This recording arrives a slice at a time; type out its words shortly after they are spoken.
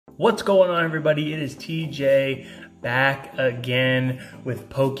What's going on, everybody? It is TJ back again with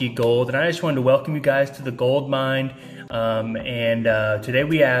PokeGold, and I just wanted to welcome you guys to the Gold Mine. Today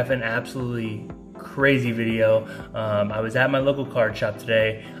we have an absolutely crazy video. I was at my local card shop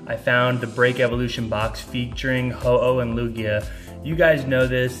today. I found the Break Evolution box featuring Ho-Oh and Lugia. You guys know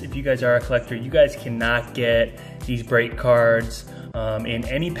this. If you guys are a collector, you guys cannot get these break cards in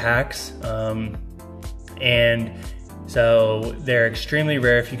any packs. So they're extremely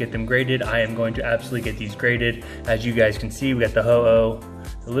rare if you get them graded. I am going to absolutely get these graded. As you guys can see, we got the Ho-Oh,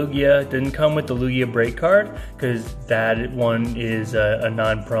 the Lugia. Didn't come with the Lugia break card because that one is a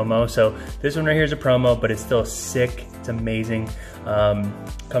non-promo. So this one right here is a promo, but it's still sick. It's amazing.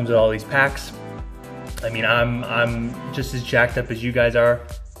 Comes with all these packs. I mean, I'm just as jacked up as you guys are.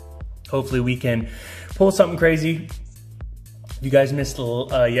 Hopefully we can pull something crazy. If you guys missed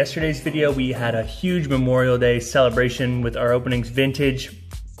yesterday's video, we had a huge Memorial Day celebration with our openings, vintage,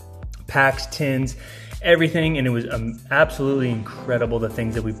 packs, tins, everything, and it was absolutely incredible, the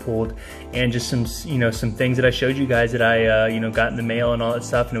things that we pulled, and just some things that I showed you guys that I got in the mail and all that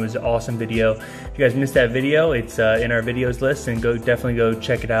stuff, and it was an awesome video. If you guys missed that video, it's in our videos list, and definitely go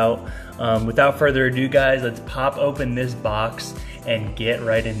check it out. Without further ado, guys, let's pop open this box and get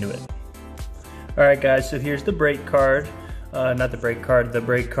right into it. All right, guys, so here's the break card. Not the break card, the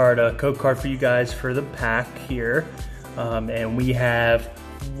break card code card for you guys for the pack here. And we have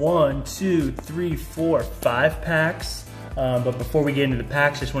 1, 2, 3, 4, 5 packs. But before we get into the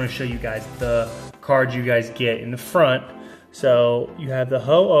packs, I just want to show you guys the cards you guys get in the front. So you have the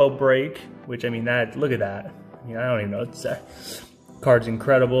Ho-Oh break, which, I mean, look at that. I mean, I don't even know what to say. Card's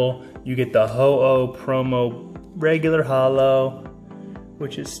incredible. You get the Ho-Oh promo regular holo,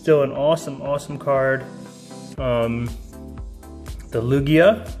 which is still an awesome card. The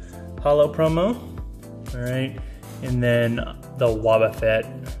Lugia holo promo, all right, and then the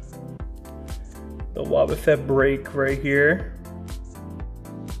Wobbuffet break right here.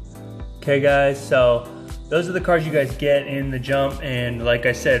 Okay, guys, so those are the cards you guys get in the jump, and like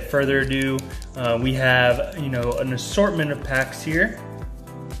I said, further ado, we have an assortment of packs here.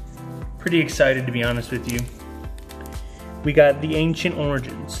 Pretty excited, to be honest with you. We got the Ancient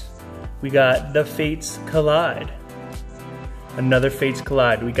Origins. We got the Fates Collide. Another Fates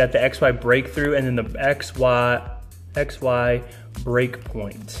Collide. We got the XY Breakthrough and then the XY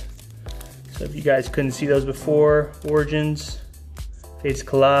Breakpoint. So if you guys couldn't see those before, Origins, Fates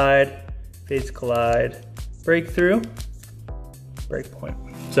Collide, Breakthrough, Breakpoint.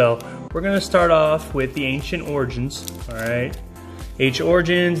 So we're gonna start off with the Ancient Origins, all right? H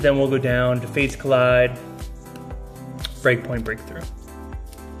Origins, then we'll go down to Fates Collide, Breakpoint, Breakthrough.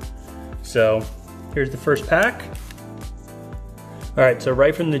 So here's the first pack. All right, so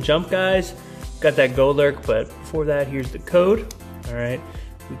right from the jump, guys, got that Golurk, but before that, here's the code. All right,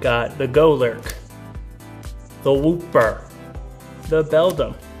 we got the Golurk, the Wooper, the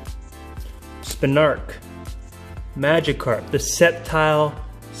Beldum, Spinark, Magikarp, the Sceptile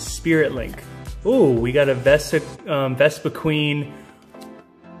Spirit Link. Ooh, we got a Vespa Queen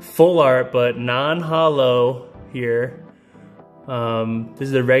full art, but non-holo here. This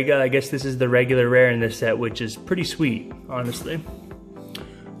is the regular, I guess this is the regular rare in this set, which is pretty sweet, honestly.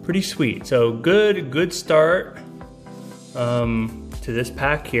 Pretty sweet. So good start to this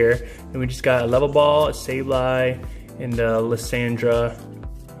pack here. And we just got a Level Ball, a Sableye, and a Lysandra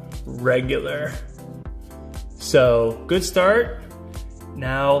regular. So good start.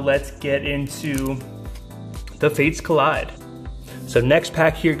 Now let's get into the Fates Collide. So next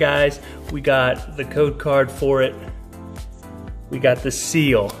pack here, guys, we got the code card for it. We got the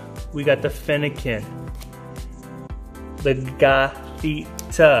Seal, we got the Fennekin, the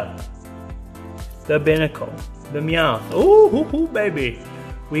Gothita, the Binnacle, the Meowth. Ooh, baby.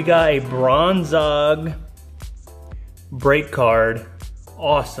 We got a Bronzong break card,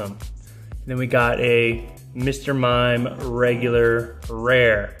 awesome. And then we got a Mr. Mime regular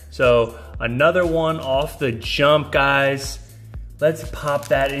rare. So another one off the jump, guys. Let's pop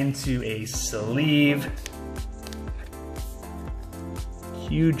that into a sleeve.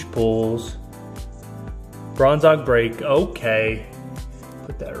 Huge pulls. Bronzong break, okay.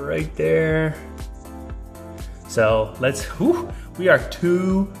 Put that right there. So let's, we are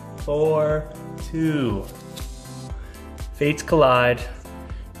 2 for 2. Fates Collide.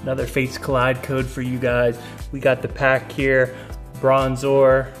 Another Fates Collide code for you guys. We got the pack here.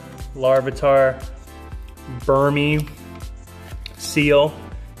 Bronzor, Larvitar, Burmy, Seal,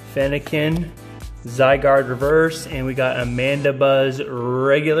 Fennekin, Zygarde reverse, and we got Amanda Buzz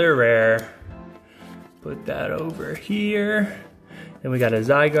regular rare. Put that over here. Then we got a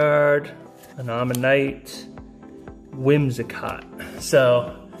Zygarde, an Ammonite, Whimsicott.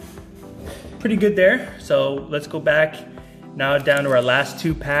 So pretty good there. So let's go back now down to our last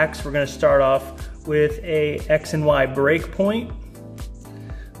 2 packs. We're gonna start off with a X and Y breakpoint.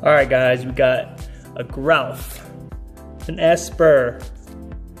 All right, guys, we got a Growlithe, an Esper,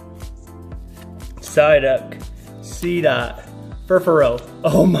 Psyduck, Seedot, Furfuro.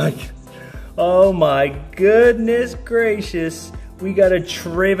 Oh my goodness gracious. We got a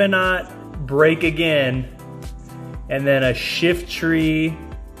Trevenant break again. And then a Shiftry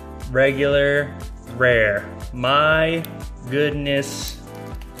regular rare. My goodness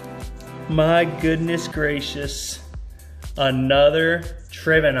gracious. Another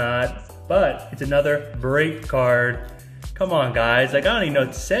Trevenant, but it's another break card. Come on, guys, like I don't even know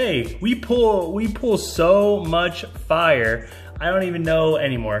what to say. We pull so much fire. I don't even know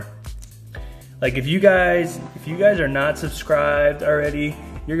anymore. Like if you guys are not subscribed already,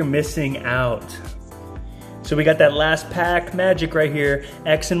 you're missing out. So we got that last pack magic right here.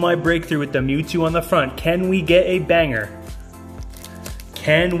 X and Y breakthrough with the Mewtwo on the front. Can we get a banger?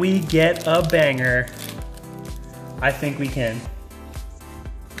 Can we get a banger? I think we can.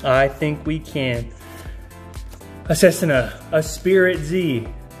 I think we can. A Cessna, a Spirit Z,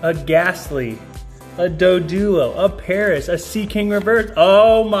 a Ghastly, a Doduo, a Paris, a Seaking Reverse.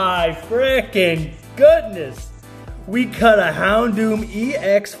 Oh my freaking goodness. We cut a Houndoom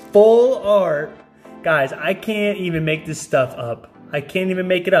EX full art. Guys, I can't even make this stuff up. I can't even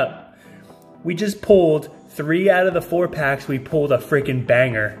make it up. We just pulled 3 out of the 4 packs. We pulled a freaking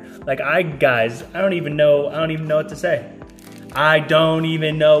banger. Like guys, I don't even know what to say. I don't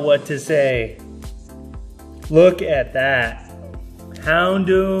even know what to say. Look at that.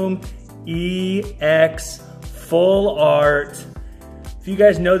 Houndoom EX full art. If you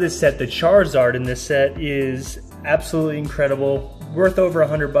guys know this set, the Charizard in this set is absolutely incredible. Worth over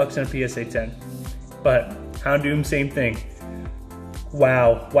 $100 on a PSA 10. But Houndoom, same thing.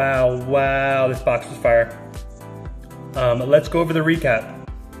 Wow, this box was fire. Let's go over the recap.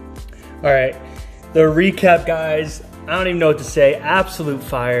 All right, the recap, guys, I don't even know what to say. Absolute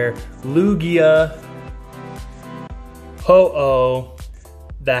fire. Lugia, Ho-Oh,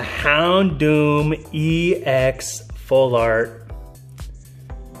 the Houndoom EX full art,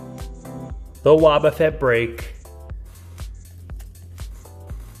 the Wobbuffet break,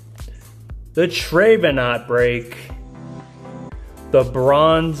 the Trevenant break, the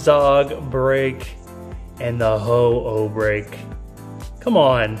Bronzong break, and the Ho-Oh break. Come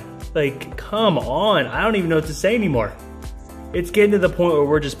on, like, come on. I don't even know what to say anymore. It's getting to the point where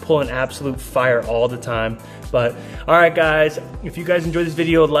we're just pulling absolute fire all the time. But, all right, guys, if you guys enjoyed this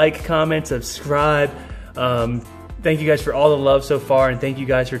video, like, comment, subscribe. Thank you guys for all the love so far, and thank you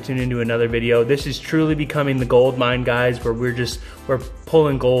guys for tuning into another video. This is truly becoming the gold mine, guys, where we're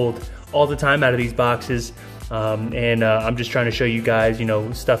pulling gold all the time out of these boxes. I'm just trying to show you guys, you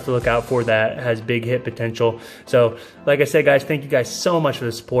know, stuff to look out for that has big hit potential. So, like I said, guys, thank you guys so much for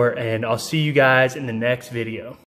the support, and I'll see you guys in the next video.